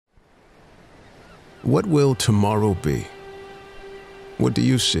What will tomorrow be? What do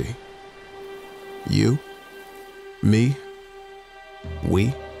you see? You? Me?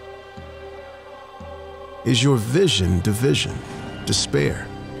 We? Is your vision division, despair,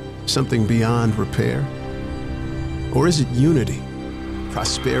 something beyond repair? Or is it unity,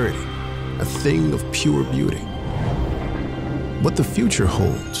 prosperity, a thing of pure beauty? What the future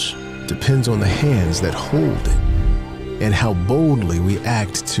holds depends on the hands that hold it and how boldly we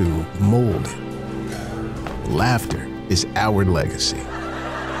act to mold it. Laughter is our legacy.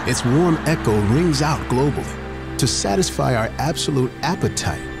 Its warm echo rings out globally to satisfy our absolute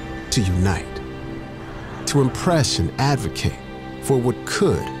appetite to unite, to impress and advocate for what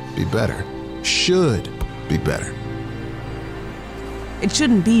could be better, should be better. It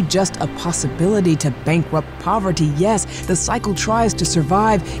shouldn't be just a possibility to bankrupt poverty. Yes, the cycle tries to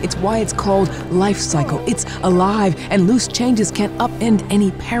survive. It's why it's called life cycle. It's alive, and loose changes can't upend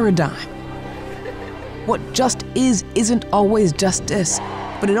any paradigm. What just is isn't always justice,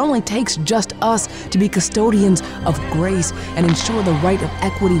 but it only takes just us to be custodians of grace and ensure the right of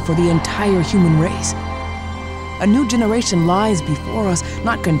equity for the entire human race. A new generation lies before us,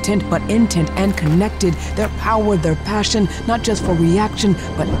 not content but intent and connected. Their power, their passion, not just for reaction,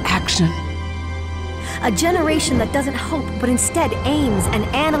 but action. A generation that doesn't hope, but instead aims and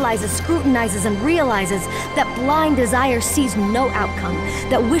analyzes, scrutinizes, and realizes that blind desire sees no outcome,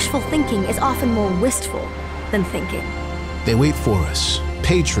 that wishful thinking is often more wistful than thinking. They wait for us,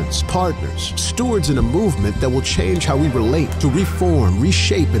 patrons, partners, stewards in a movement that will change how we relate, to reform,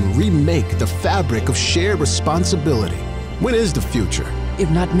 reshape, and remake the fabric of shared responsibility. When is the future? If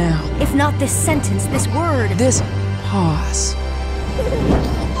not now. If not this sentence, this word. This pause.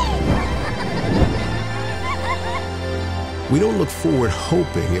 We don't look forward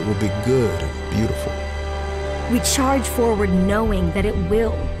hoping it will be good and beautiful. We charge forward knowing that it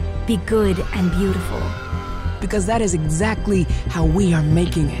will be good and beautiful. Because that is exactly how we are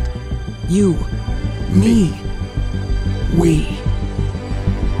making it. You, me, we.